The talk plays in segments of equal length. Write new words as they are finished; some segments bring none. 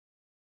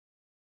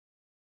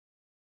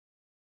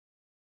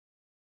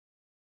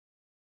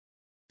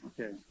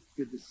Okay,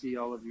 good to see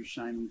all of your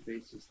shining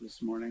faces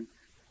this morning.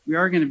 We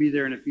are going to be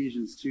there in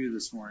Ephesians 2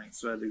 this morning,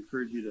 so I'd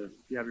encourage you to, if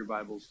you have your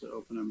Bibles, to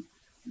open them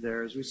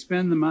there. As we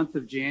spend the month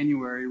of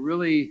January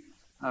really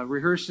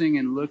rehearsing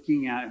and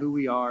looking at who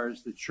we are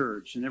as the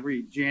church. And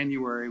every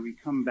January we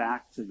come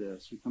back to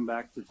this. We come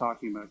back to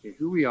talking about, okay,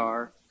 who we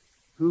are,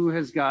 who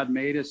has God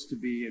made us to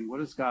be, and what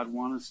does God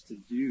want us to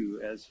do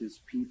as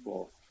his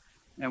people.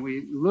 And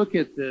we look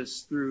at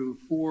this through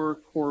 4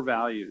 core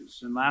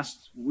values. And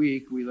last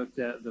week we looked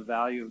at the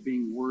value of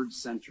being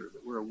word-centered,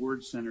 that we're a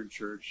word-centered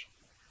church.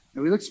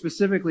 And we looked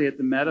specifically at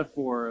the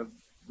metaphor of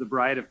the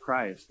bride of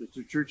Christ, that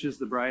the church is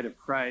the bride of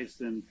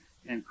Christ, and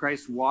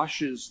Christ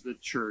washes the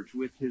church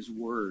with his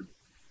word.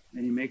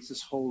 And he makes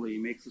us holy, he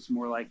makes us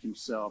more like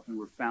himself, and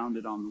we're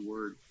founded on the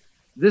word.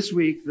 This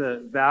week,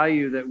 the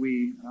value that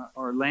we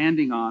are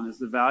landing on is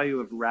the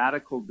value of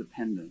radical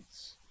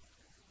dependence.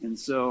 And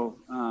so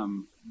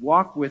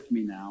walk with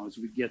me now as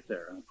we get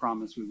there. I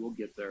promise we will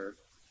get there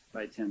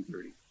by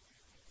 10:30.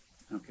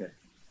 Okay.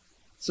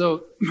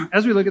 So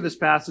as we look at this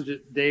passage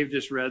that Dave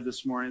just read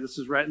this morning, this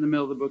is right in the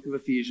middle of the book of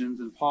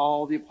Ephesians, and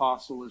Paul the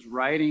apostle is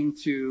writing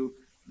to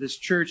this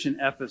church in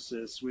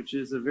Ephesus, which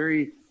is a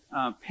very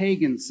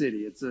pagan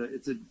city. It's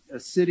a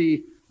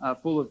city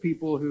full of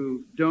people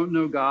who don't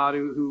know God,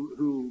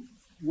 who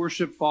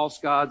worship false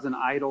gods and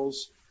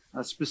idols.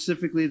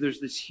 Specifically,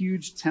 there's this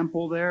huge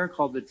temple there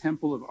called the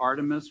Temple of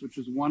Artemis, which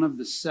was one of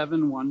the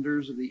 7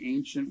 wonders of the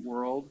ancient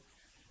world.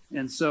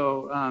 And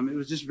so it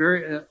was just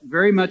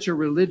very much a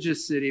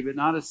religious city, but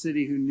not a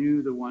city who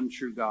knew the one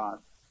true God.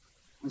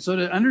 And so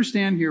to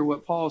understand here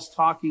what Paul is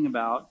talking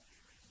about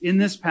in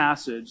this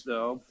passage,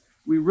 though,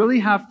 we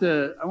really have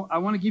to, I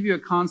want to give you a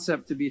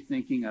concept to be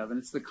thinking of, and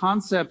it's the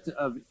concept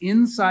of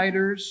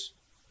insiders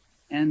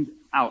and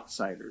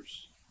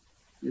outsiders.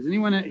 Has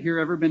anyone here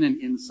ever been an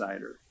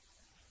insider?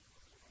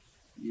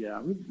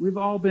 Yeah, we've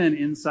all been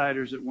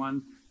insiders at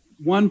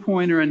one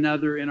point or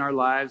another in our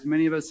lives.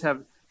 Many of us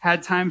have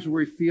had times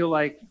where we feel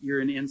like you're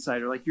an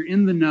insider, like you're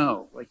in the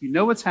know, like you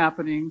know what's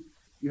happening,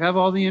 you have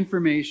all the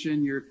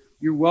information,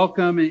 you're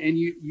welcome, and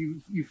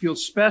you feel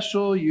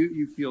special,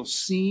 you feel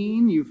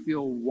seen, you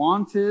feel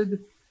wanted,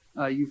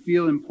 you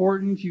feel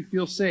important, you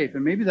feel safe.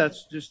 And maybe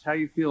that's just how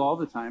you feel all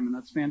the time, and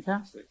that's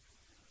fantastic.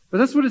 But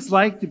that's what it's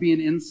like to be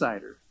an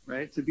insider,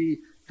 right? To be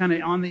kind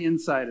of on the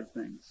inside of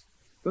things.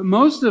 But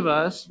most of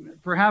us,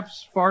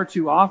 perhaps far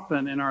too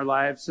often in our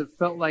lives, have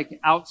felt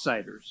like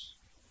outsiders,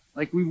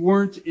 like we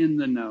weren't in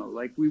the know,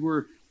 like we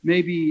were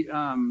maybe,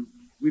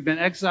 we've been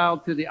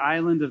exiled to the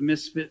island of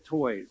misfit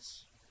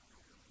toys,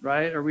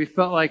 right? Or we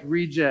felt like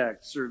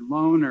rejects or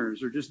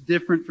loners or just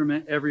different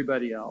from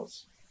everybody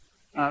else.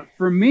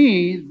 For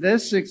me,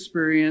 this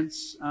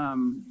experience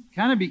kind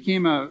of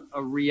became a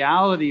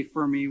reality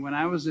for me when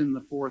I was in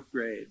the 4th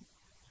grade.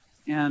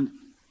 And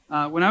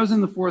when I was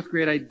in the 4th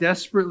grade, I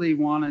desperately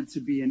wanted to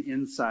be an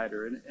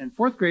insider. And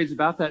 4th grade is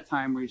about that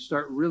time where you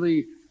start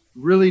really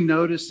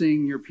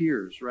noticing your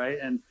peers, right?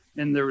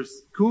 And there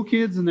was cool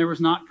kids and there was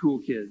not cool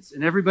kids.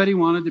 And everybody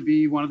wanted to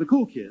be one of the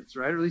cool kids,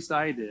 right? Or at least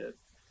I did.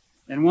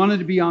 And wanted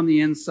to be on the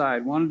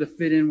inside, wanted to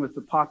fit in with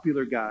the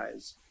popular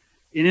guys.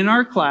 And in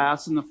our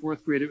class in the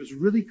 4th grade, it was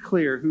really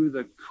clear who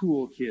the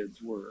cool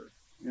kids were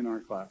in our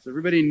class.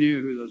 Everybody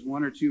knew who those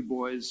 1 or 2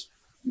 boys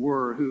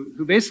were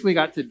who basically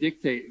got to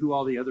dictate who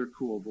all the other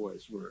cool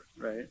boys were,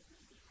 right?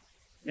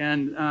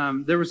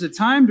 And there was a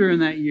time during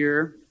that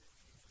year,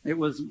 it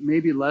was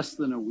maybe less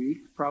than a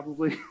week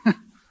probably,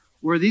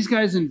 where these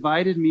guys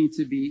invited me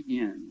to be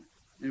in.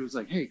 And it was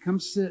like, hey, come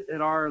sit at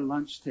our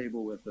lunch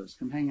table with us.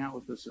 Come hang out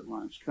with us at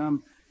lunch.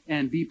 Come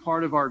and be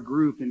part of our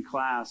group in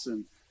class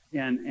and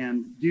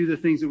do the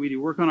things that we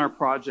do. Work on our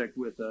project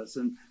with us.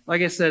 And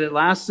like I said, it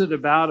lasted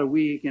about a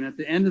week. And at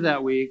the end of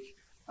that week,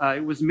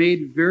 it was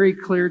made very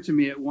clear to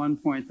me at one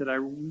point that I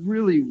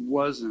really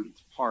wasn't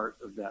part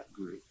of that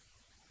group.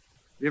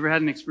 Have you ever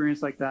had an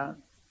experience like that?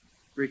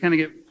 Where you kind of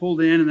get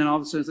pulled in and then all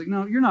of a sudden it's like,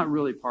 no, you're not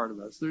really part of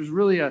us. There's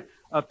really a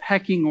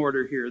pecking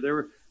order here.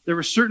 There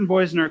were certain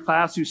boys in our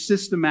class who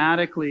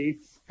systematically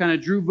kind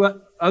of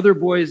drew other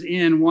boys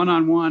in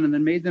one-on-one and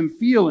then made them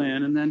feel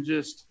in and then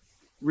just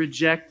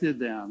rejected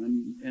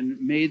them and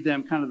made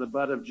them kind of the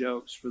butt of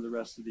jokes for the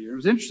rest of the year. It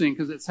was interesting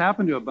because it's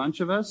happened to a bunch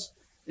of us.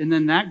 And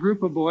then that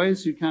group of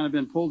boys who kind of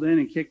been pulled in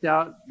and kicked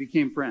out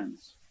became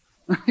friends,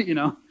 you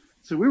know.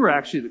 So we were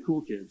actually the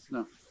cool kids.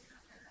 No.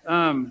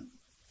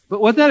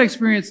 But what that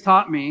experience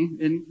taught me,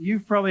 and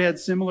you've probably had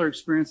similar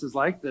experiences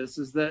like this,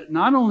 is that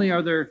not only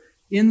are there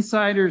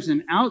insiders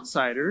and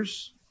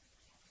outsiders,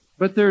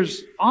 but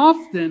there's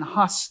often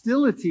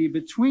hostility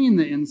between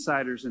the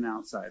insiders and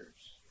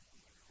outsiders.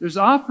 There's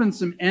often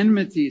some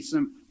enmity,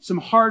 some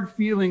hard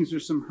feelings or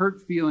some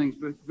hurt feelings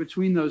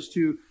between those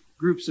two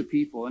groups of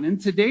people. And in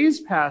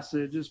today's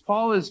passage, as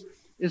Paul is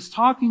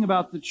talking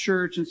about the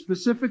church, and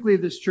specifically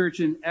this church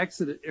in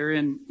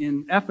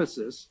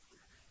Ephesus,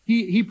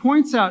 he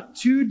points out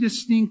 2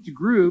 distinct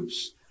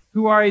groups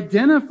who are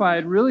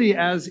identified really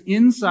as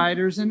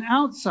insiders and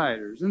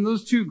outsiders. And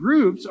those 2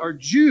 groups are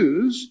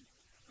Jews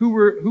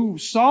who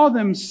saw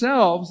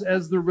themselves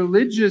as the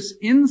religious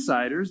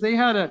insiders. They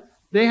had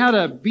they had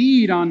a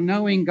bead on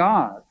knowing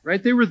God,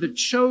 right? They were the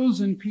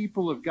chosen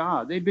people of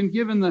God. They'd been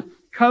given the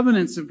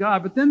covenants of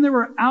God. But then there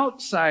were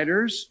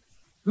outsiders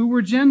who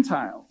were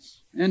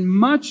Gentiles. And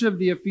much of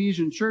the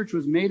Ephesian church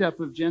was made up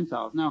of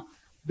Gentiles. Now,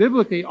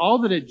 biblically, all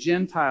that a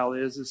Gentile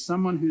is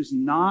someone who's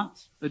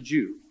not a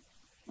Jew.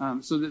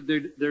 So that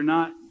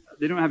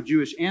they don't have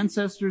Jewish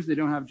ancestors. They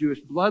don't have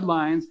Jewish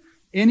bloodlines.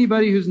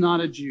 Anybody who's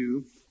not a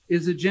Jew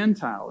is a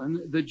Gentile.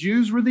 And the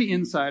Jews were the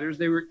insiders.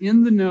 They were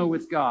in the know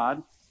with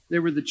God. They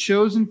were the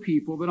chosen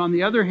people. But on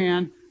the other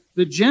hand,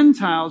 the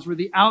Gentiles were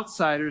the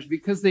outsiders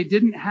because they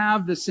didn't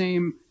have the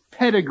same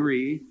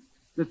pedigree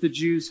that the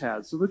Jews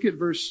had. So look at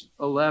verse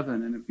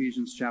 11 in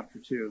Ephesians chapter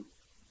 2,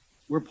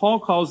 where Paul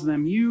calls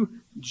them, you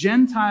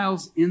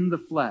Gentiles in the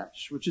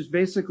flesh, which is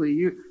basically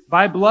you.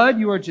 By blood,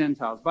 you are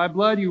Gentiles. By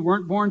blood, you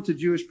weren't born to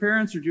Jewish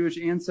parents or Jewish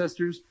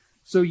ancestors.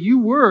 So you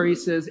were, he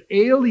says,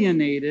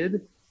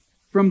 alienated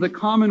from the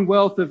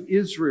commonwealth of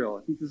Israel.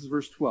 I think this is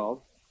verse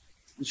 12.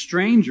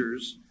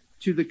 Strangers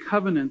to the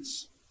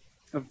covenants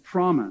of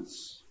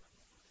promise,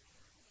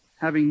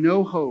 having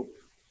no hope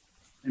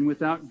and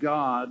without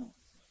God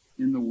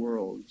in the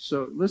world.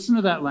 So listen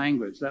to that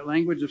language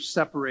of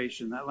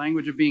separation, that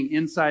language of being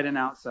inside and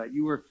outside.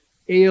 You were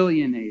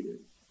alienated.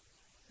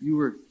 You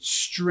were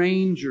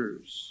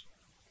strangers.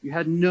 You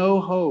had no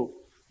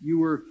hope. You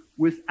were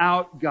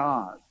without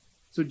God.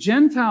 So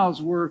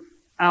Gentiles were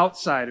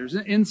outsiders.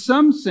 In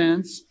some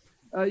sense,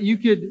 you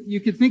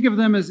could think of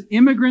them as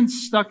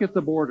immigrants stuck at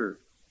the border,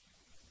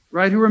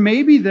 right? Who are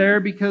maybe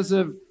there because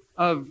of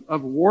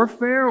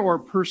warfare or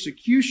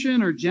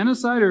persecution or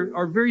genocide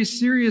or very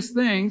serious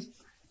things.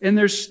 And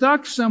they're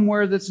stuck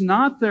somewhere that's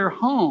not their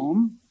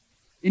home,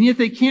 and yet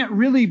they can't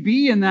really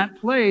be in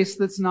that place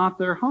that's not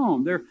their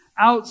home. They're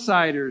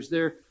outsiders.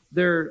 They're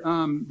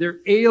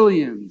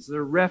aliens.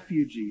 They're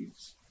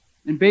refugees.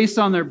 And based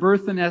on their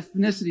birth and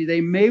ethnicity,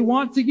 they may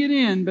want to get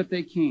in, but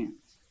they can't.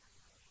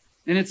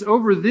 And it's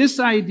over this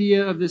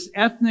idea of this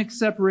ethnic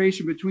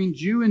separation between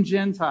Jew and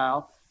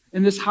Gentile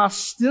and this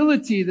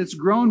hostility that's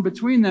grown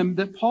between them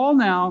that Paul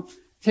now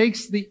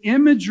takes the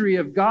imagery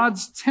of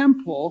God's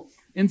temple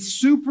and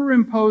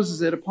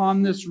superimposes it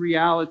upon this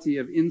reality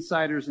of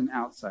insiders and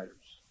outsiders.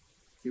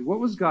 Okay, what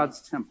was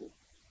God's temple?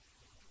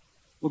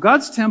 Well,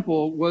 God's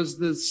temple was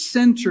the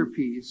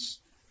centerpiece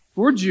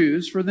for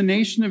Jews, for the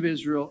nation of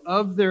Israel,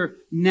 of their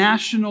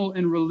national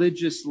and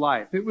religious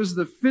life. It was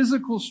the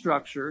physical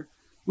structure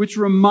which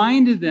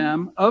reminded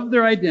them of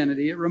their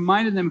identity. It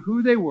reminded them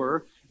who they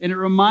were, and it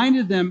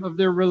reminded them of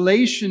their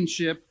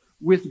relationship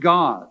with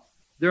God,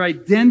 their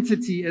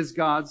identity as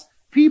God's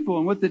people.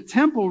 And what the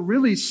temple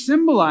really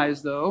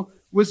symbolized, though,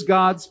 was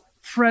God's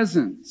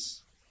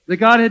presence. That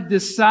God had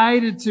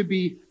decided to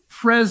be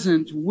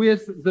present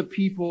with the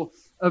people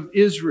of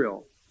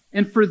Israel.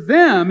 And for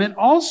them, it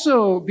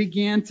also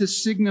began to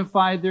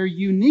signify their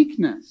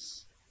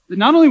uniqueness. That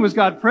not only was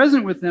God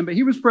present with them, but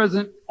He was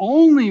present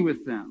only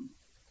with them.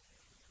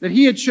 That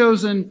He had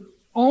chosen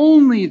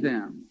only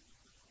them.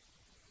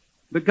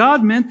 But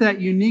God meant that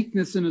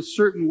uniqueness in a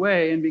certain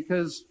way, and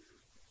because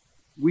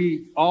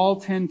we all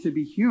tend to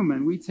be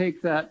human, we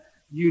take that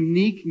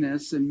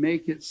uniqueness and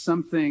make it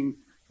something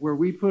where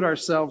we put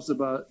ourselves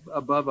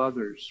above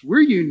others.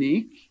 We're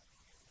unique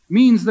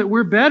means that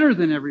we're better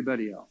than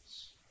everybody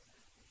else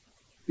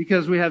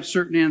because we have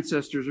certain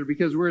ancestors or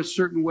because we're a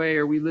certain way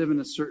or we live in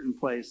a certain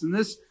place. And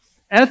this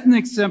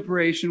ethnic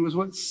separation was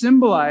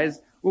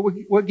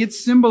what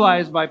gets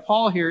symbolized by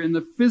Paul here in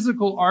the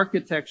physical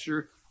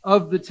architecture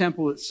of the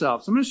temple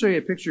itself. So I'm going to show you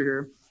a picture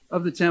here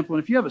of the temple.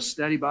 And if you have a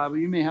study Bible,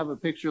 you may have a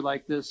picture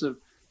like this of,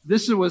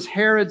 this was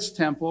Herod's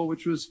temple,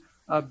 which was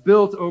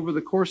built over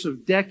the course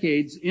of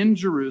decades in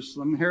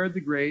Jerusalem. Herod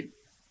the Great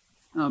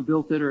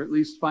built it, or at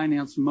least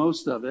financed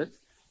most of it.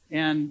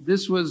 And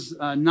this was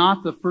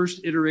not the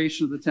first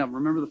iteration of the temple.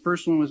 Remember, the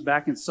first one was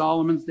back in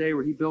Solomon's day,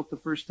 where he built the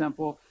first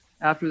temple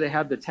after they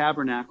had the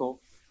tabernacle.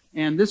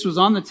 And this was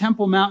on the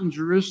Temple Mount in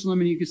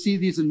Jerusalem, and you can see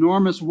these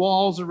enormous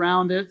walls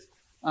around it.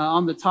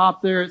 On the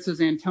top there, it says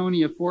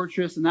Antonia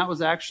Fortress, and that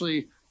was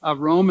actually a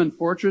Roman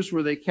fortress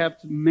where they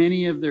kept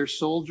many of their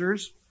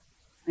soldiers.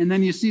 And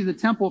then you see the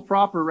temple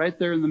proper right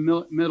there in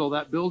the middle,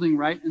 that building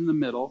right in the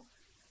middle.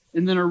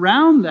 And then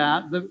around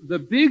that, the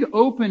big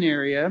open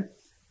area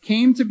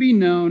came to be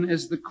known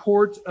as the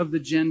court of the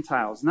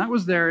Gentiles. And that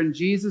was there in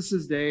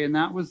Jesus' day, and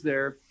that was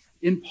there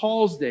in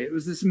Paul's day. It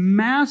was this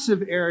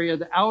massive area,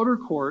 the outer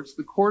courts,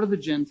 the court of the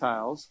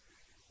Gentiles.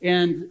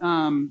 And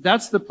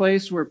that's the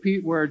place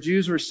where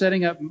Jews were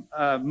setting up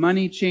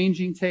money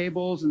changing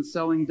tables and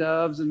selling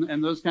doves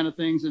and those kind of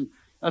things. And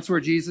that's where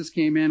Jesus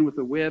came in with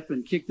a whip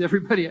and kicked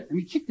everybody. I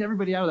mean, kicked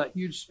everybody out of that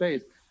huge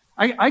space.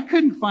 I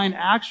couldn't find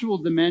actual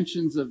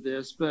dimensions of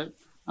this, but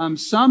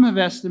some have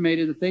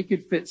estimated that they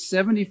could fit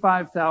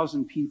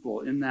 75,000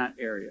 people in that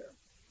area.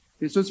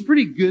 Okay, so it's a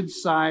pretty good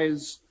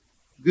size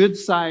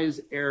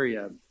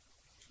area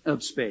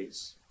of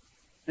space.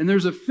 And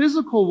there's a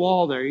physical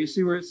wall there. You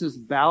see where it says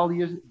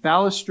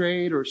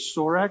balustrade or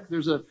sorek?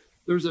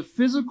 There's a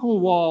physical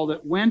wall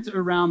that went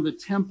around the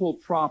temple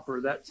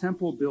proper, that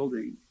temple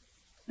building.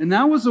 And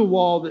that was a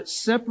wall that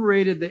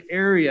separated the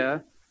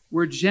area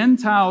where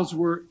Gentiles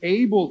were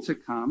able to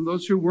come.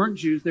 Those who weren't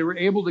Jews, they were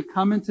able to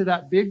come into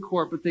that big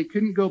court, but they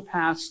couldn't go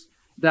past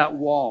that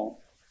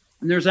wall.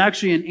 And there's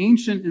actually an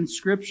ancient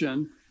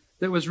inscription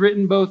that was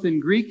written both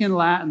in Greek and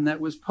Latin that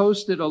was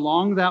posted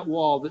along that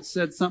wall that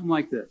said something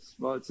like this.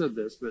 Well, it said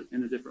this, but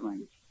in a different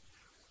language.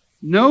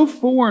 No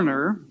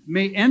foreigner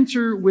may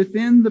enter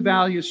within the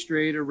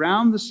balustrade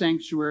around the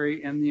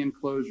sanctuary and the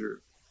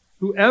enclosure.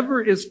 Whoever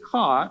is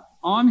caught,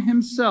 on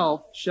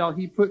himself shall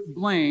he put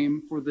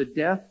blame for the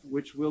death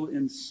which will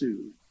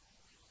ensue.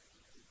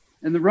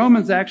 And the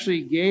Romans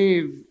actually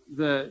gave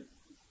the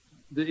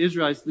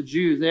Israelites, the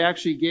Jews, they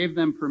actually gave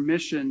them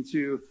permission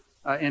to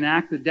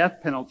enact the death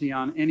penalty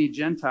on any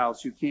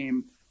Gentiles who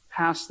came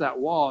past that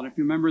wall. And if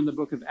you remember in the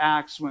book of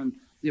Acts, when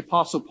the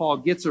Apostle Paul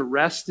gets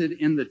arrested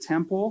in the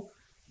temple,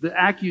 the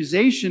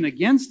accusation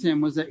against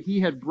him was that he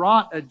had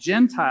brought a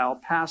Gentile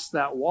past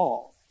that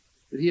wall,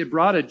 that he had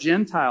brought a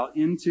Gentile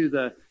into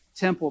the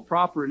temple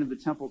proper, into the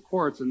temple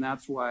courts, and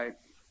that's why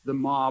the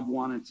mob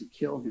wanted to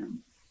kill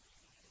him.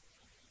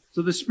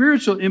 So the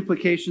spiritual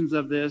implications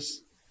of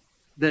this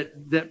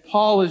that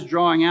Paul is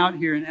drawing out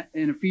here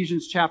in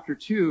Ephesians chapter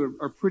 2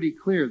 are pretty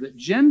clear, that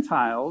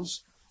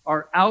Gentiles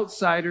are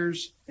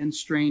outsiders and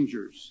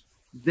strangers.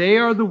 They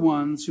are the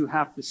ones who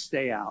have to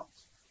stay out.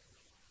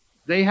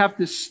 They have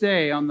to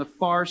stay on the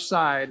far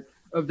side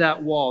of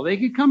that wall. They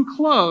could come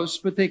close,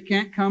 but they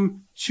can't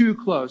come too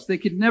close. They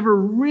could never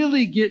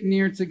really get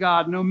near to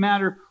God, no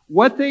matter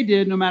what they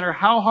did, no matter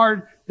how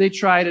hard they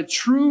tried. A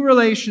true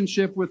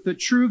relationship with the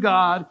true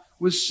God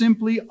was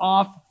simply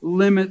off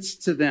limits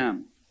to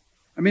them.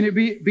 I mean,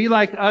 it'd be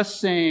like us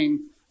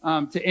saying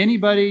to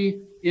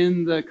anybody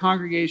in the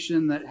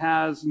congregation that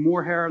has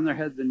more hair on their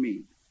head than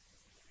me,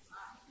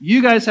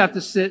 you guys have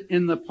to sit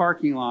in the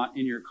parking lot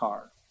in your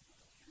car.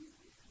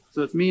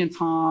 So it's me and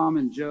Tom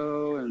and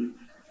Joe and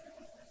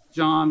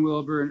John,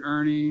 Wilbur, and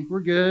Ernie. We're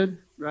good,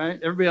 right?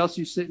 Everybody else,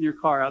 you sit in your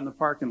car out in the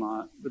parking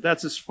lot. But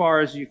that's as far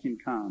as you can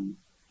come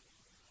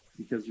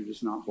because you're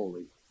just not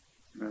holy,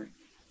 right?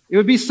 It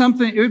would be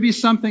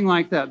something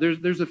like that.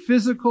 There's a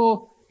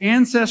physical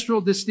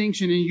ancestral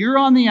distinction, and you're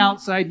on the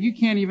outside. You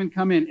can't even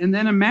come in. And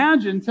then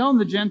imagine telling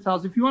the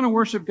Gentiles, if you want to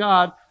worship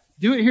God,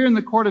 do it here in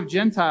the court of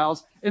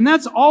Gentiles. And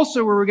that's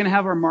also where we're going to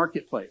have our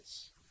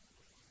marketplace.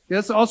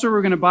 That's also where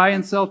we're going to buy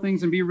and sell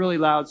things and be really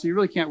loud, so you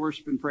really can't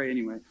worship and pray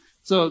anyway.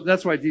 So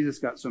that's why Jesus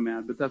got so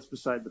mad, but that's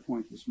beside the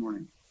point this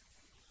morning.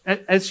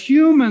 As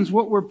humans,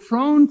 what we're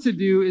prone to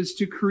do is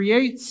to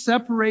create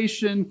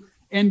separation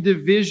and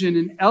division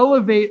and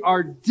elevate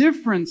our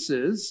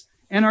differences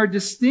and our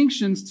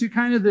distinctions to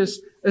kind of this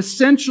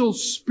essential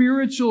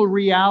spiritual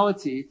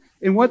reality.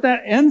 And what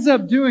that ends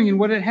up doing, and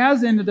what it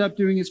has ended up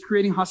doing, is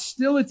creating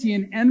hostility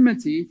and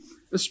enmity,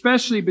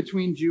 especially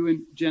between Jew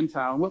and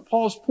Gentile. And what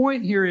Paul's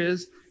point here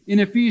is, in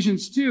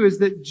Ephesians 2, is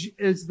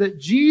that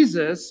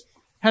Jesus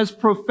has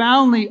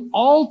profoundly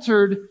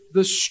altered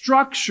the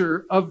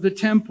structure of the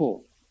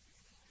temple.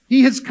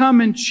 He has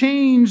come and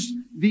changed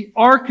the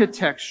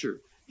architecture.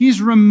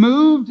 He's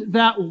removed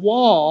that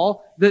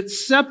wall that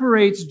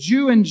separates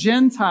Jew and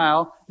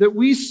Gentile that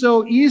we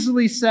so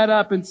easily set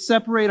up and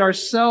separate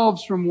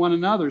ourselves from one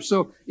another.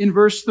 So in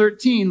verse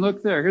 13,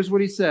 look there. Here's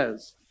what he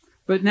says.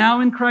 But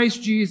now in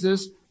Christ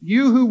Jesus,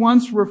 you who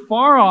once were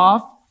far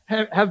off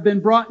have been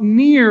brought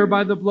near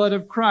by the blood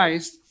of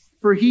Christ,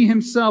 for he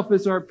himself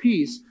is our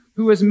peace,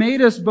 who has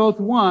made us both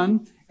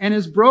one and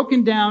has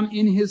broken down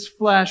in his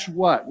flesh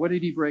what? What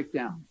did he break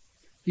down?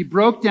 He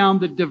broke down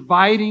the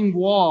dividing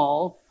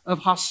wall of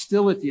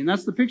hostility. And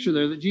that's the picture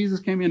there, that Jesus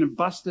came in and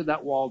busted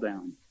that wall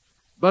down,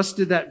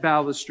 busted that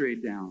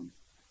balustrade down,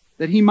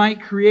 that he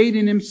might create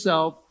in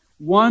himself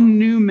one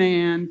new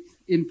man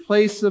in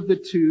place of the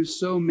two,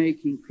 so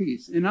making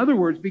peace. In other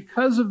words,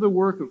 because of the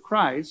work of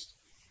Christ,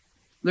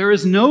 there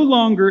is no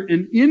longer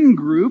an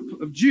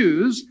in-group of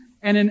Jews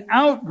and an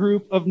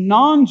out-group of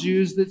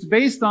non-Jews that's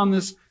based on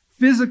this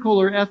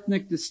physical or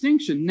ethnic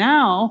distinction.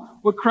 Now,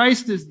 what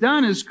Christ has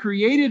done is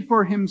created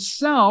for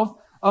himself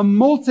a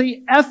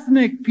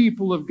multi-ethnic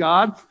people of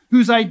God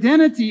whose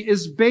identity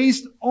is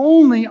based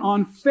only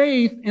on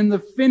faith in the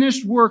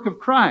finished work of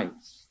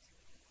Christ.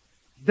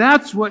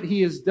 That's what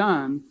he has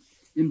done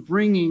in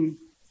bringing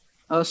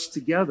us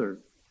together.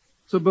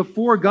 So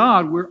before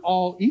God, we're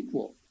all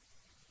equal.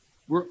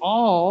 We're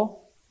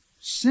all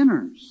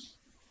sinners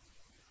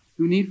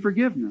who need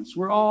forgiveness.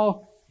 We're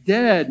all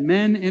dead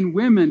men and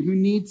women who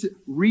need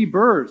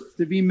rebirth,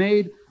 to be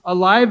made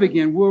alive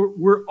again.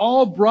 We're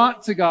all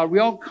brought to God. We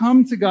all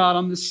come to God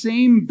on the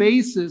same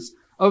basis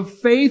of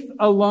faith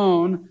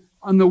alone,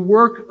 on the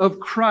work of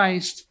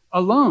Christ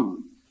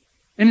alone.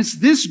 And it's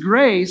this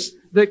grace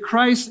that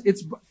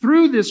it's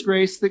through this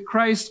grace that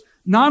Christ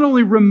not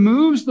only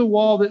removes the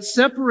wall that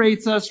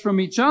separates us from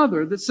each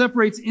other, that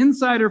separates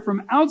insider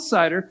from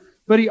outsider,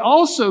 but he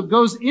also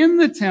goes in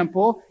the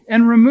temple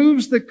and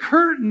removes the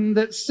curtain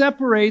that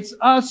separates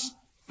us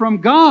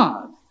from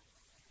God.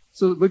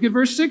 So look at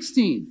verse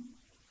 16.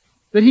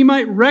 That he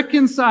might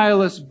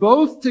reconcile us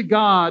both to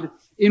God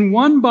in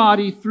one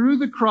body through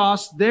the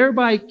cross,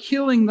 thereby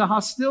killing the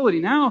hostility.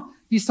 Now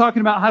he's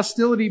talking about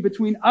hostility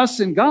between us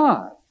and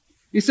God.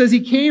 He says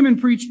he came and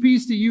preached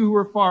peace to you who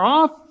are far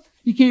off.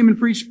 He came and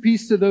preached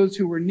peace to those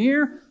who were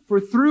near. For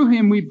through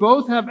him we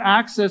both have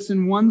access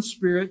in one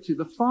Spirit to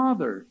the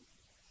Father.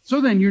 So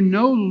then you're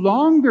no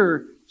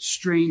longer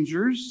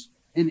strangers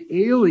and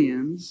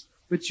aliens,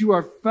 but you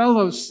are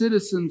fellow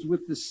citizens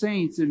with the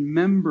saints and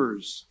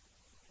members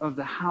of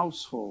the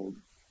household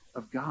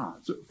of God.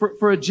 So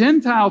for a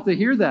Gentile to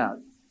hear that,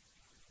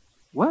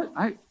 what?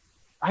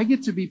 I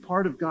get to be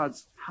part of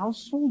God's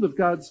household, of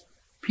God's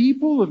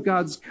people, of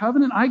God's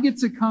covenant. I get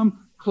to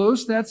come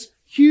close. That's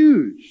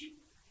huge.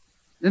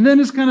 And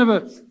then as kind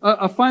of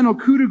a final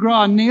coup de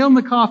grace, nail in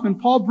the coffin,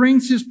 Paul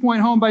brings his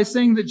point home by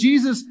saying that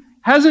Jesus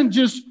hasn't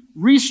just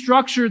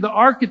restructured the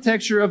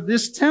architecture of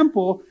this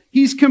temple.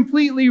 He's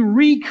completely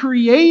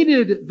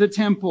recreated the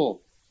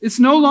temple. It's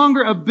no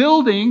longer a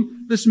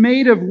building that's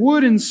made of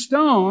wood and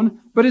stone,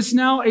 but it's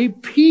now a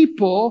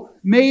people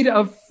made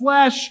of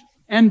flesh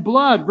and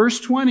blood. Verse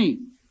 20.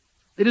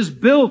 It is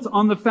built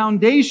on the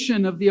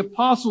foundation of the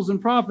apostles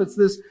and prophets,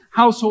 this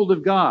household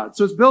of God.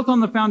 So it's built on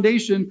the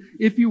foundation,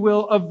 if you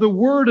will, of the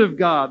Word of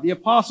God, the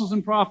apostles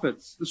and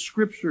prophets, the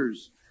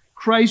Scriptures.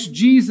 Christ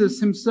Jesus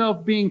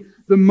himself being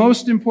the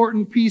most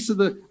important piece of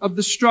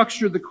the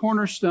structure, the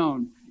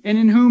cornerstone, and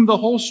in whom the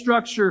whole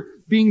structure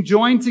being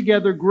joined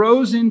together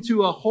grows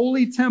into a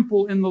holy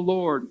temple in the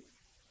Lord.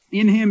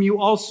 In him you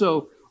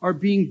also are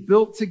being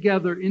built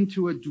together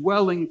into a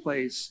dwelling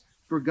place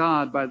for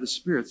God by the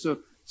Spirit.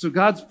 So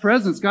God's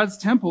presence, God's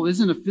temple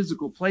isn't a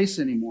physical place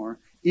anymore.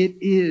 It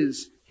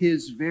is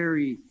his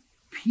very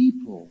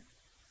people.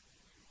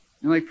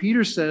 And like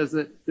Peter says,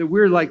 that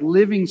we're like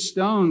living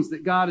stones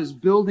that God is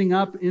building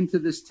up into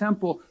this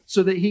temple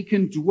so that he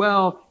can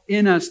dwell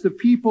in us. The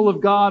people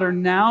of God are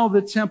now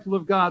the temple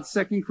of God.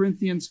 2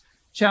 Corinthians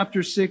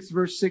chapter 6,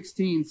 verse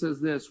 16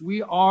 says this,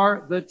 we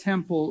are the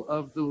temple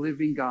of the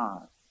living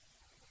God.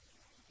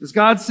 As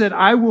God said,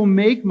 I will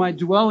make my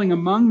dwelling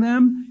among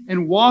them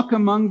and walk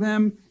among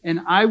them,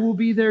 and I will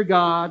be their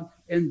God,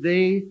 and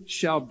they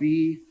shall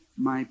be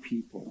my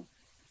people.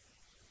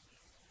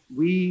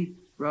 We,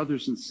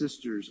 brothers and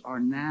sisters,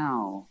 are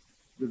now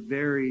the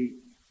very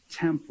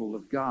temple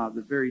of God,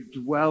 the very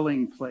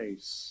dwelling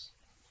place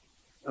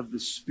of the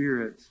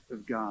Spirit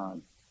of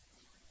God.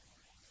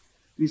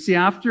 You see,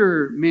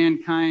 after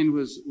mankind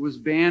was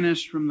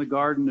banished from the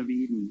Garden of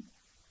Eden,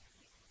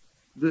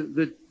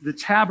 the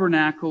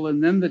tabernacle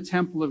and then the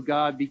temple of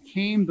God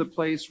became the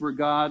place where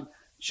God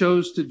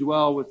chose to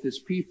dwell with his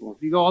people.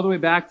 If you go all the way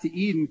back to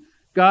Eden,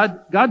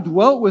 God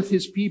dwelt with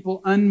his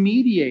people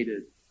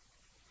unmediated.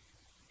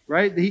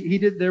 Right?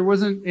 There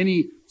wasn't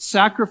any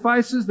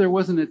sacrifices. There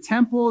wasn't a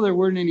temple. There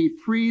weren't any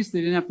priests.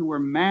 They didn't have to wear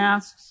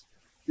masks.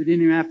 They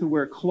didn't even have to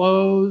wear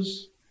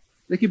clothes.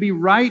 They could be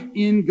right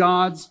in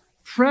God's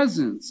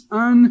presence,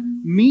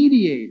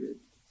 unmediated.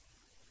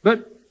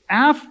 But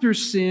after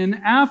sin,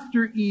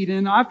 after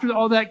Eden, after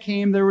all that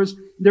came, there was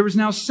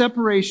now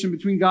separation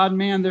between God and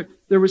man.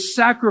 There was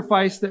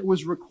sacrifice that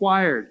was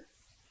required.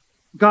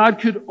 God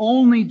could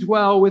only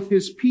dwell with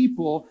his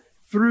people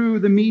through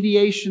the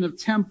mediation of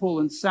temple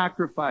and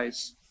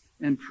sacrifice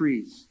and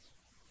priest.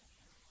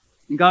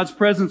 And God's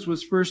presence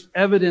was first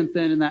evident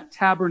then in that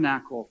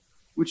tabernacle,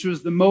 which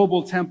was the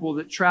mobile temple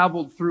that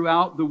traveled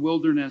throughout the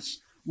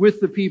wilderness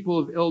with the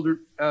people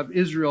of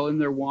Israel in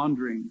their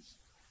wanderings.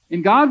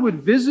 And God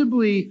would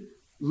visibly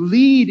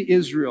lead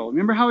Israel.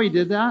 Remember how he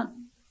did that?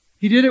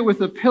 He did it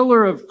with a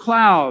pillar of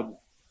cloud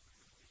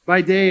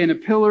by day and a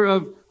pillar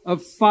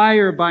of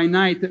fire by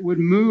night that would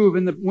move.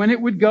 And when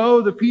it would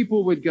go, the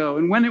people would go.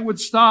 And when it would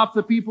stop,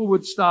 the people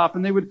would stop.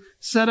 And they would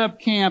set up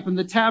camp. And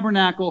the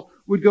tabernacle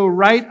would go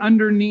right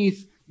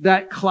underneath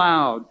that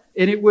cloud.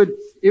 And it would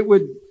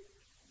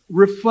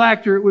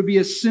reflect, or it would be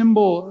a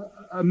symbol,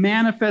 a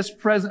manifest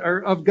presence, or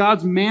of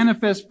God's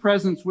manifest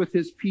presence with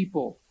his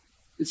people.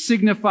 It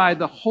signified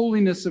the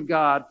holiness of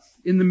God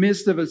in the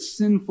midst of a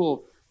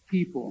sinful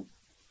people.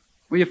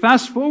 Well, you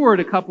fast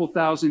forward a couple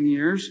thousand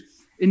years,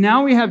 and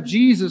now we have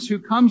Jesus who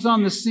comes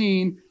on the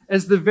scene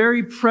as the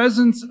very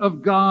presence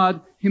of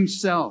God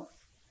himself.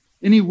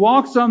 And he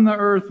walks on the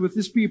earth with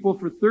his people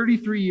for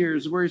 33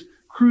 years, where he's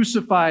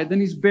crucified,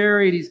 then he's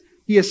buried,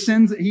 he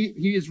ascends,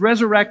 he is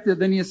resurrected,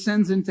 then he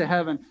ascends into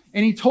heaven.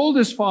 And he told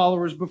his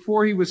followers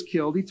before he was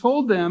killed, he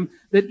told them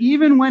that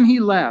even when he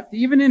left,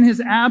 even in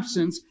his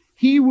absence,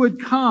 he would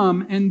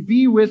come and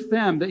be with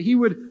them, that he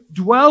would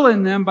dwell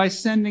in them by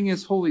sending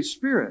his Holy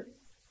Spirit.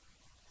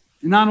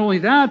 And not only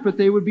that, but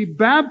they would be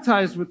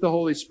baptized with the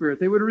Holy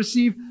Spirit. They would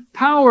receive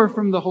power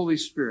from the Holy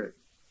Spirit.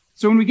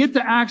 So when we get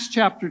to Acts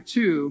chapter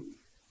 2,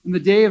 on the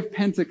day of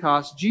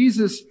Pentecost,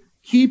 Jesus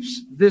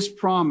keeps this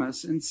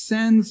promise and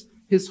sends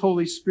his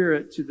Holy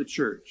Spirit to the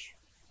church.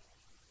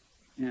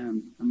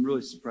 And I'm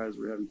really surprised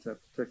we're having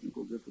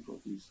technical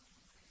difficulties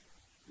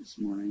this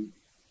morning.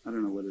 I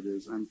don't know what it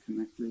is. I'm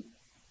connected.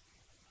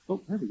 Oh,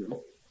 there we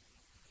go.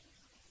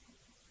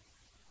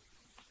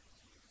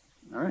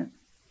 All right,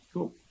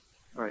 cool.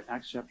 All right,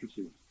 Acts chapter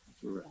 2.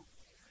 That's where we're at.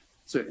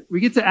 So we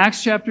get to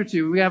Acts chapter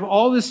 2. We have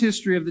all this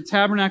history of the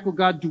tabernacle,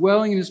 God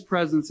dwelling in his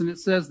presence. And it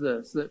says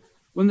this, that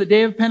when the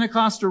day of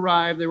Pentecost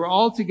arrived, they were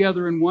all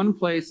together in one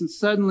place. And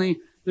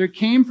suddenly there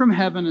came from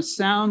heaven a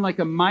sound like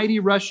a mighty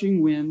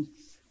rushing wind.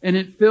 And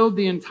it filled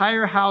the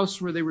entire house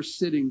where they were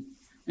sitting.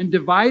 And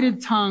divided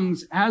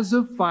tongues as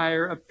of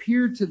fire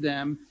appeared to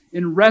them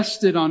and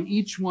rested on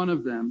each one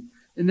of them.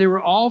 And they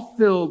were all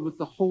filled with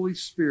the Holy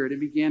Spirit and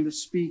began to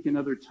speak in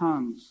other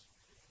tongues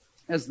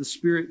as the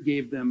Spirit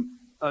gave them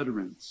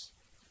utterance.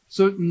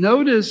 So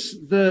notice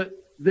the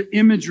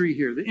imagery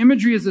here. The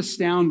imagery is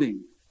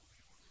astounding.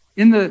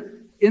 In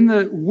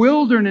the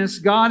wilderness,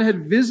 God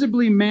had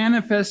visibly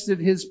manifested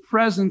his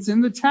presence in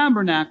the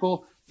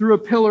tabernacle through a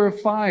pillar of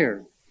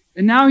fire.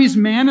 And now he's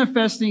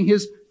manifesting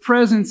his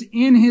presence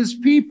in his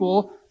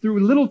people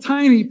through little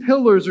tiny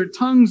pillars or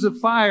tongues of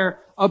fire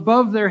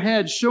above their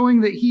heads,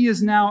 showing that he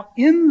is now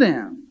in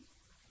them.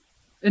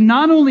 And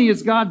not only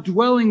is God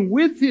dwelling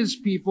with his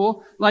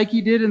people like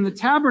he did in the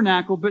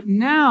tabernacle, but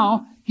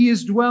now he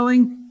is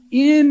dwelling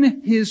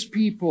in his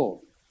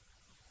people.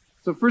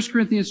 So 1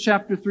 Corinthians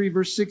chapter 3,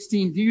 verse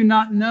 16, do you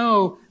not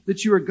know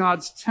that you are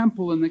God's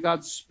temple and that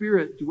God's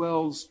Spirit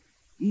dwells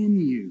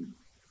in you?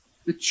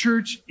 The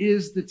church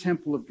is the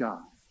temple of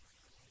God.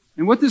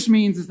 And what this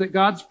means is that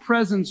God's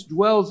presence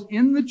dwells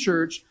in the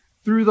church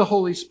through the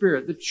Holy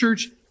Spirit. The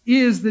church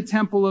is the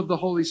temple of the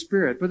Holy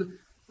Spirit.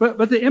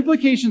 But the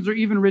implications are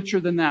even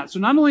richer than that. So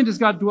not only does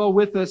God dwell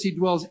with us, he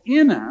dwells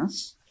in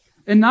us.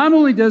 And not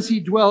only does he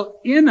dwell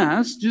in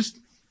us just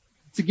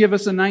to give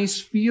us a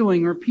nice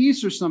feeling or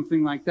peace or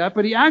something like that,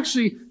 but he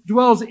actually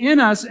dwells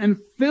in us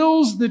and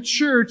fills the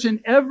church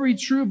and every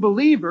true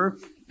believer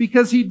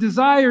because he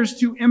desires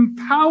to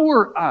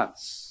empower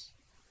us.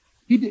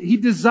 He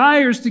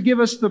desires to give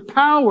us the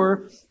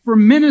power for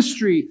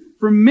ministry,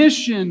 for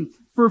mission,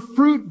 for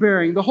fruit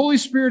bearing. The Holy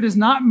Spirit is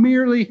not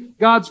merely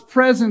God's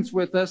presence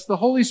with us. The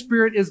Holy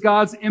Spirit is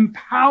God's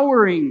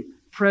empowering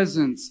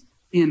presence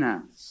in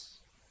us.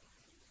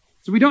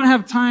 So we don't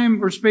have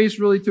time or space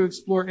really to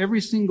explore every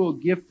single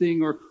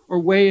gifting or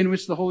way in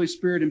which the Holy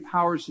Spirit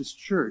empowers his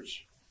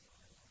church.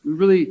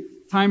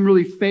 Time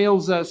really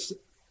fails us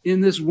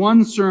in this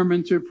one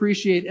sermon to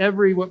appreciate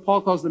what Paul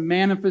calls the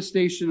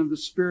manifestation of the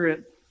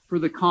Spirit for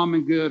the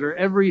common good, or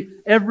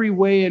every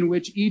way in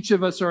which each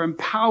of us are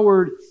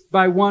empowered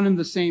by one and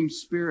the same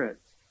Spirit.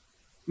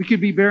 We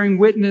could be bearing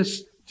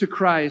witness to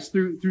Christ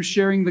through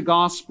sharing the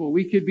gospel.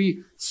 We could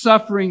be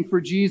suffering for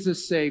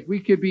Jesus' sake. We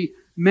could be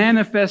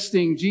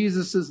manifesting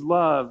Jesus'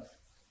 love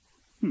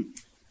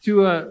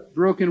to a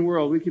broken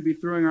world. We could be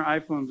throwing our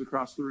iPhones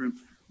across the room.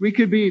 We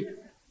could be,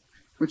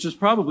 which is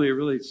probably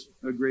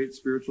a great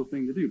spiritual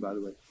thing to do, by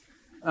the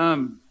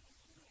way.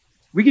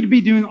 We could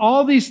be doing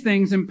all these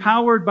things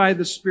empowered by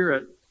the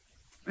Spirit.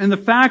 And the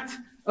fact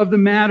of the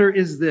matter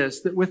is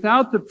this, that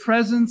without the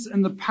presence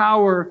and the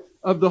power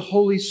of the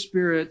Holy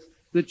Spirit,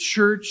 the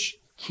church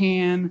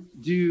can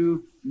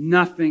do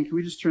nothing. Can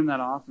we just turn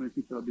that off? And I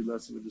think that'll be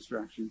less of a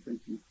distraction.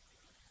 Thank you.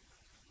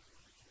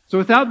 So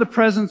without the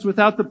presence,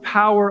 without the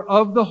power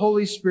of the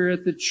Holy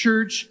Spirit, the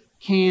church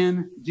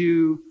can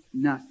do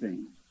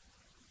nothing.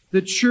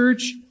 The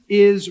church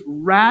is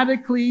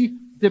radically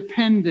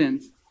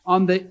dependent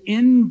on the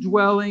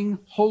indwelling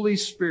Holy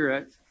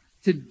Spirit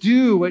to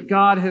do what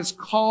God has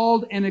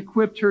called and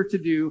equipped her to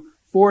do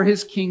for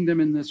his kingdom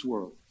in this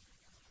world.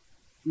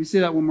 Let me say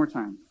that one more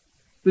time.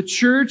 The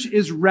church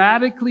is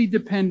radically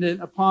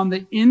dependent upon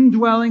the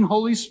indwelling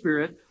Holy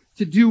Spirit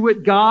to do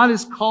what God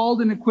has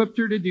called and equipped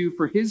her to do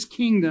for his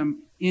kingdom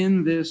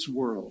in this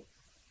world.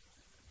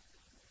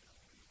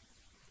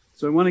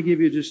 So I want to give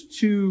you just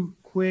two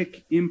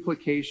quick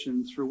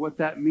implications for what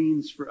that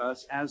means for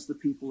us as the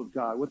people of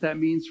God, what that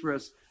means for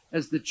us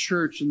as the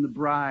church and the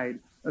bride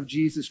of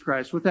Jesus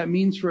Christ, what that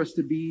means for us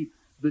to be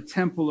the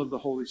temple of the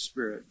Holy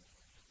Spirit.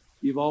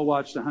 You've all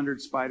watched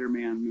 100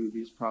 Spider-Man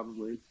movies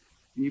probably,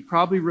 and you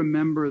probably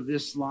remember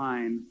this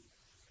line,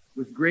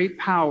 with great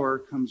power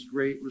comes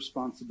great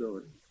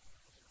responsibility.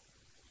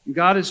 And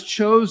God has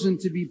chosen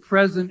to be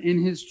present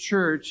in his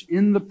church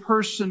in the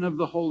person of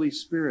the Holy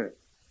Spirit.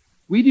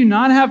 We do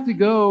not have to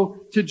go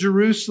to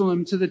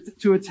Jerusalem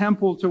to a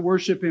temple to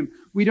worship him.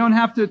 We don't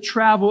have to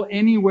travel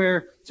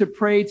anywhere to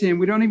pray to him.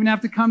 We don't even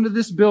have to come to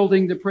this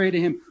building to pray to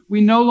him. We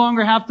no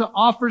longer have to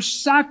offer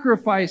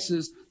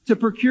sacrifices to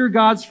procure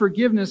God's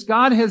forgiveness.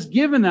 God has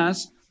given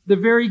us the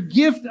very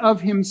gift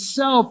of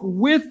himself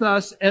with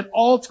us at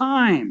all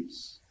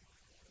times.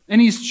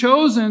 And he's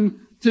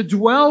chosen to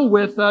dwell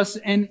with us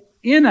and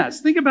in us.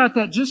 Think about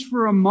that just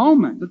for a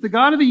moment, that the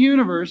God of the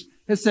universe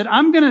has said,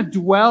 I'm going to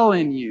dwell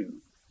in you.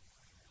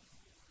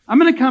 I'm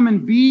going to come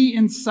and be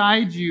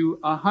inside you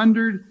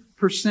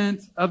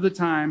 100% of the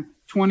time,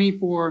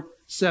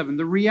 24/7.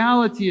 The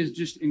reality is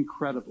just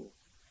incredible.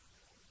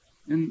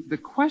 And the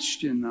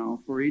question,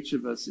 though, for each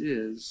of us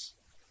is,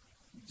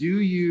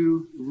 do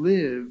you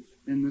live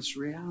in this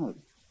reality?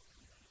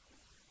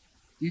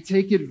 Do you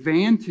take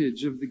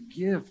advantage of the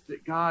gift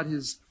that God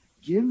has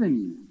given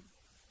you?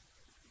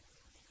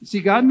 You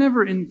see, God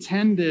never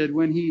intended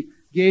when he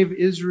gave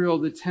Israel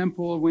the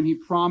temple, when he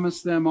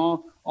promised them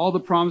all the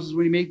promises,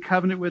 when he made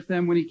covenant with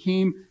them, when he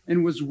came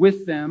and was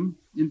with them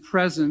in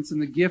presence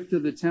and the gift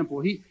of the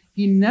temple, he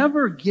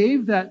never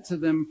gave that to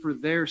them for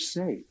their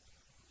sake.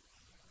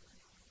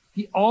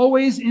 He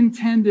always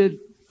intended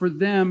for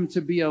them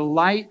to be a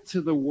light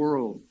to the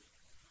world.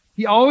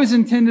 He always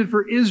intended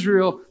for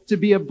Israel to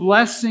be a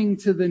blessing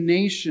to the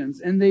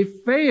nations. And they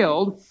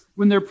failed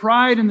when their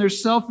pride and their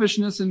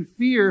selfishness and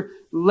fear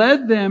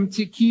led them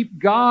to keep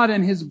God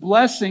and his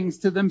blessings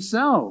to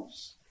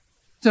themselves,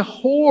 to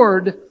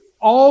hoard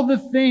all the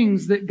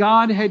things that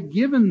God had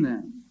given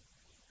them.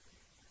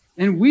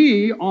 And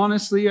we,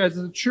 honestly, as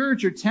a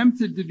church, are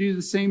tempted to do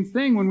the same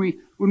thing when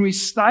we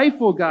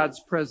stifle God's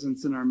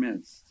presence in our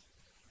midst,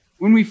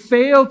 when we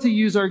fail to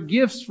use our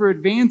gifts for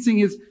advancing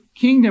his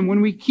kingdom,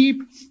 when we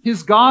keep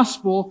his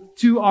gospel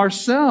to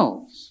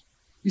ourselves.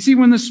 You see,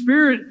 when the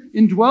Spirit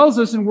indwells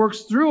us and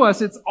works through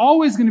us, it's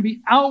always going to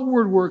be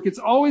outward work. It's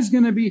always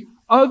going to be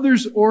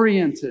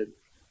others-oriented.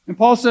 And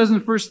Paul says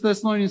in 1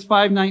 Thessalonians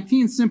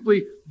 5:19,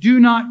 simply, do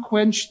not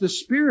quench the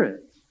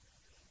Spirit.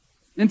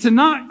 And to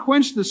not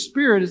quench the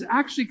Spirit is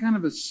actually kind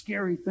of a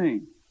scary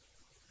thing.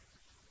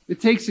 It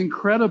takes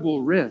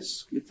incredible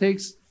risk. It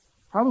takes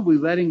probably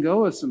letting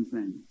go of some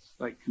things,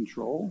 like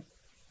control,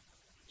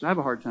 which I have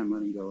a hard time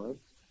letting go of.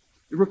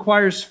 It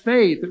requires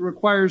faith. It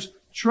requires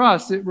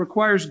trust. It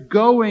requires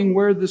going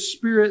where the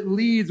Spirit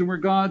leads and where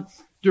God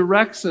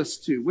directs us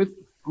to. With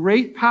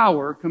great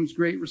power comes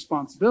great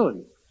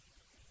responsibility.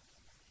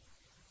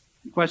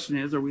 The question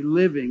is, are we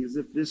living as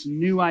if this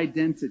new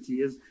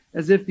identity is,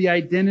 as if the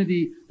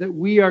identity that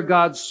we are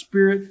God's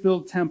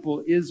Spirit-filled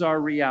temple is our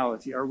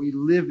reality? Are we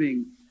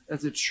living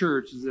as a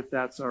church as if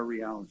that's our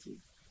reality?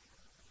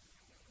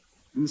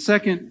 And the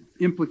second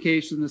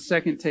implication, the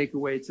second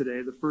takeaway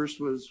today, the first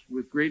was,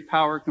 with great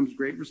power comes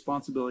great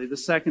responsibility. The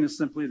second is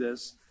simply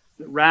this,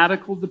 that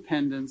radical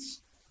dependence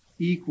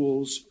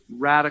equals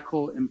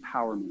radical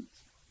empowerment.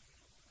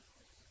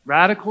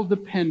 Radical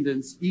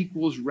dependence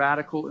equals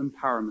radical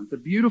empowerment. The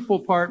beautiful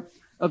part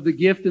of the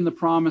gift and the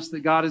promise that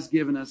God has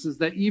given us is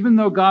that even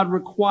though God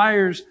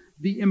requires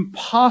the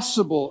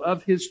impossible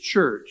of his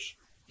church,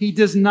 he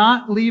does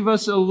not leave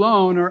us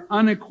alone or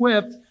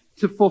unequipped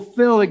to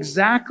fulfill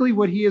exactly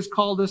what he has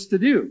called us to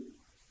do.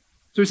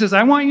 So he says,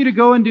 I want you to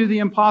go and do the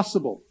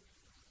impossible.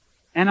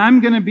 And I'm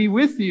going to be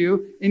with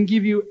you and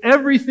give you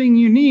everything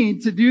you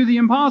need to do the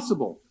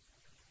impossible.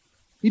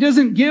 He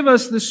doesn't give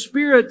us the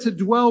Spirit to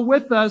dwell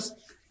with us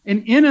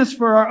and in us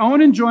for our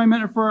own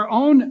enjoyment or for our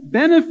own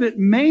benefit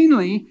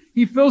mainly.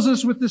 He fills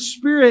us with the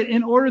Spirit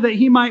in order that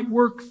he might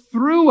work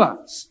through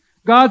us.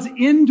 God's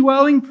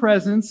indwelling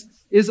presence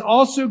is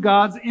also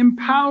God's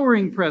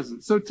empowering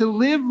presence. So to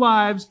live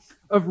lives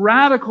of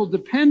radical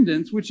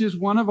dependence, which is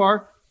one of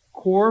our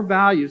core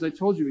values. I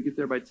told you we get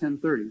there by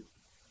 10:30.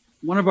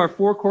 One of our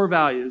 4 core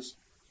values.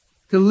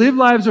 To live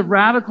lives of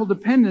radical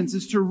dependence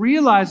is to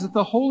realize that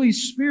the Holy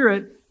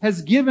Spirit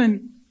has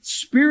given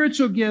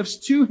spiritual gifts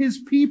to his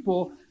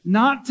people,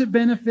 not to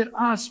benefit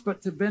us,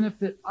 but to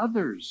benefit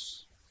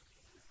others.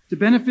 To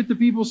benefit the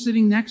people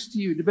sitting next to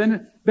you, to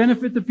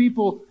benefit the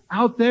people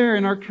out there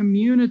in our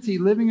community,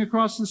 living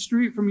across the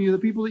street from you, the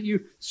people that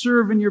you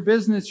serve in your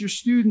business, your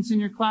students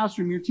in your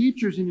classroom, your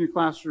teachers in your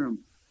classroom.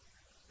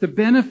 To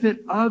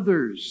benefit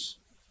others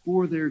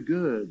for their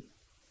good.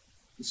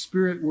 The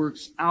Spirit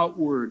works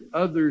outward,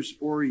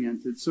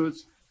 others-oriented. So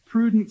it's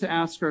prudent to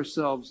ask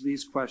ourselves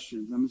these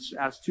questions. I'm going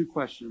to ask 2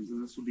 questions,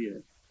 and this will be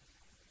it.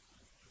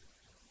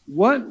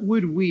 What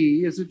would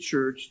we as a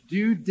church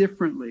do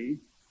differently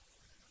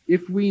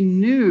if we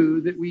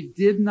knew that we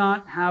did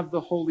not have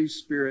the Holy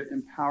Spirit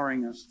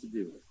empowering us to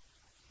do it?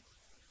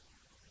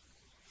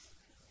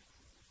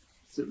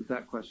 Sit with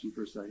that question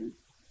for a second.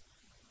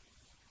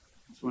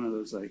 It's one of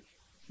those like,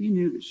 he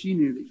knew that she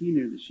knew that he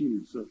knew that she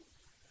knew. So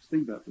just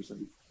think about it for a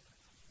second.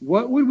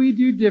 What would we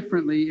do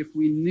differently if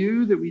we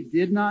knew that we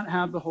did not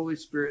have the Holy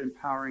Spirit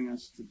empowering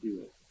us to do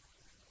it?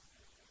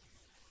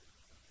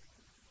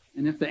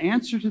 And if the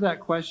answer to that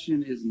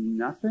question is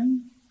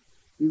nothing,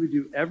 we would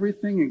do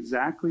everything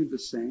exactly the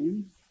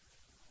same,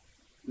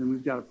 then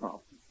we've got a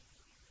problem.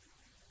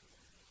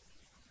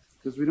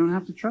 Because we don't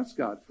have to trust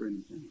God for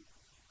anything.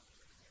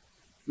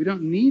 We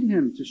don't need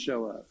him to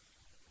show up.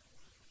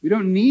 We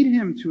don't need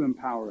him to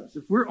empower us.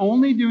 If we're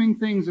only doing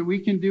things that we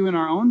can do in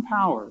our own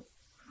power,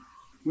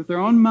 with our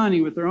own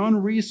money, with our own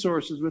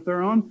resources, with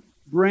our own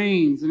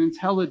brains and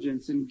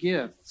intelligence and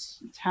gifts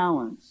and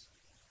talents,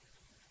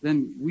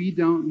 then we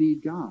don't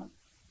need God.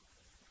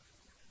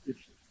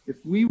 If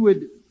we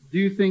would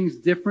do things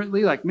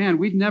differently, like, man,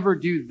 we'd never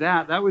do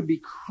that. That would be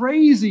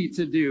crazy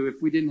to do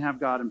if we didn't have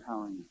God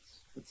empowering us.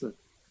 That's a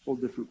whole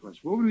different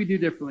question. What would we do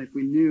differently if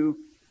we knew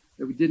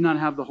that we did not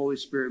have the Holy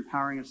Spirit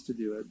empowering us to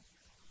do it?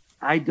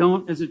 I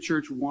don't, as a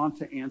church, want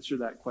to answer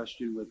that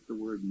question with the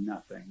word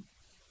nothing.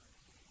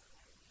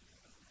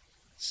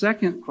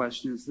 Second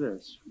question is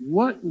this.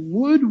 What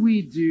would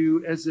we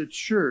do as a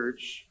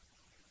church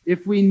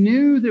if we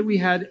knew that we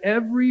had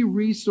every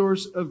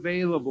resource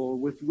available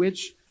with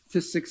which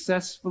to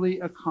successfully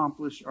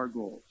accomplish our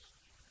goals?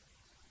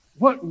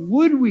 What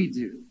would we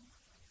do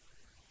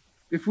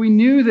if we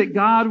knew that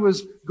God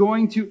was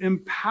going to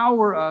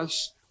empower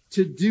us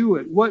to do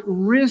it? What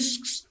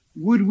risks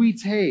would we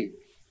take?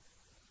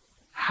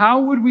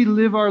 How would we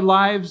live our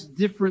lives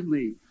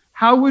differently?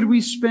 How would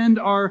we spend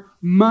our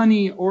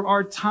money or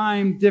our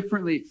time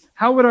differently?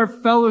 How would our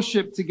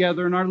fellowship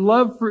together and our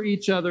love for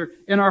each other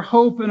and our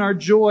hope and our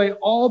joy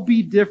all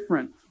be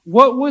different?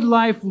 What would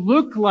life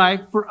look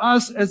like for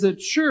us as a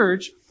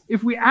church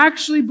if we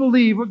actually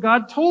believe what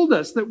God told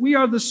us, that we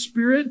are the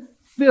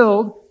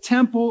Spirit-filled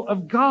temple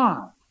of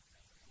God?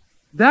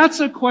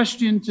 That's a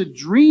question to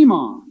dream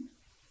on,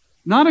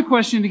 not a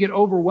question to get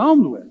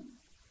overwhelmed with.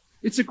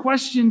 It's a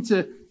question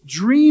to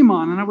dream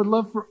on, and I would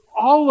love for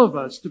all of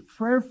us to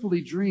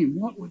prayerfully dream,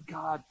 what would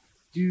God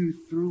do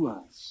through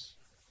us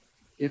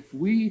if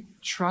we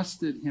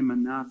trusted Him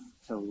enough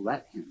to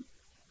let Him?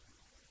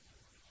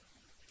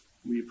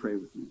 Will you pray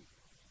with me?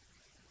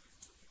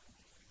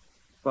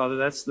 Father,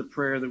 that's the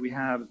prayer that we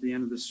have at the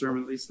end of the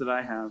sermon, at least that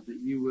I have, that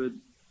you would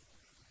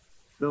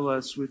fill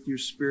us with your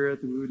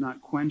Spirit, that we would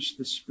not quench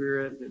the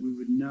Spirit, that we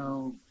would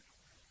know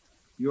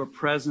your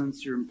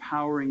presence, your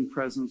empowering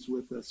presence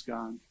with us,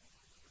 God,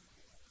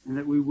 and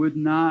that we would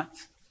not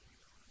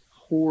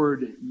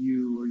hoard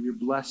you or your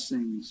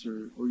blessings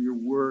or your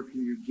work or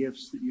your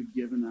gifts that you've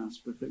given us,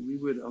 but that we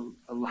would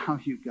allow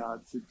you,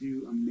 God, to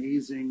do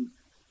amazing,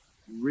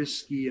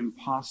 risky,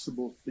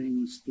 impossible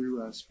things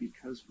through us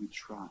because we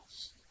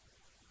trust,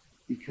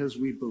 because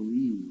we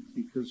believe,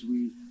 because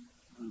we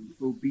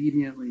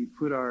obediently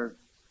put our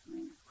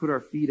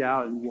feet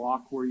out and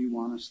walk where you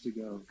want us to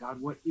go.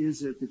 God, what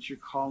is it that you're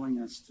calling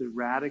us to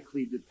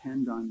radically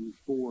depend on you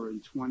for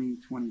in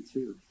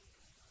 2022?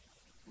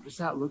 What does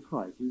that look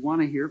like? We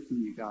want to hear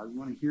from you, God. We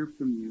want to hear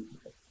from you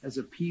as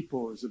a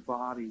people, as a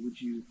body.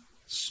 Would you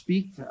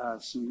speak to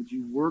us, and would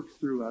you work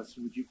through us?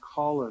 And would you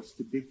call us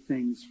to big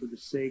things for the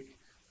sake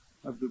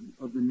of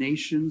the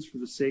nations, for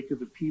the sake of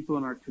the people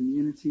in our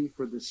community,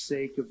 for the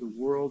sake of the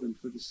world, and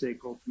for the sake,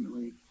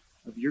 ultimately,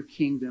 of your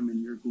kingdom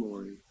and your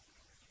glory?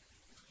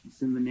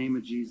 It's in the name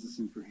of Jesus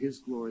and for his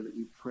glory that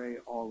we pray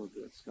all of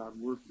this. God,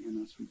 work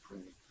in us, we pray.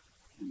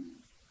 Amen.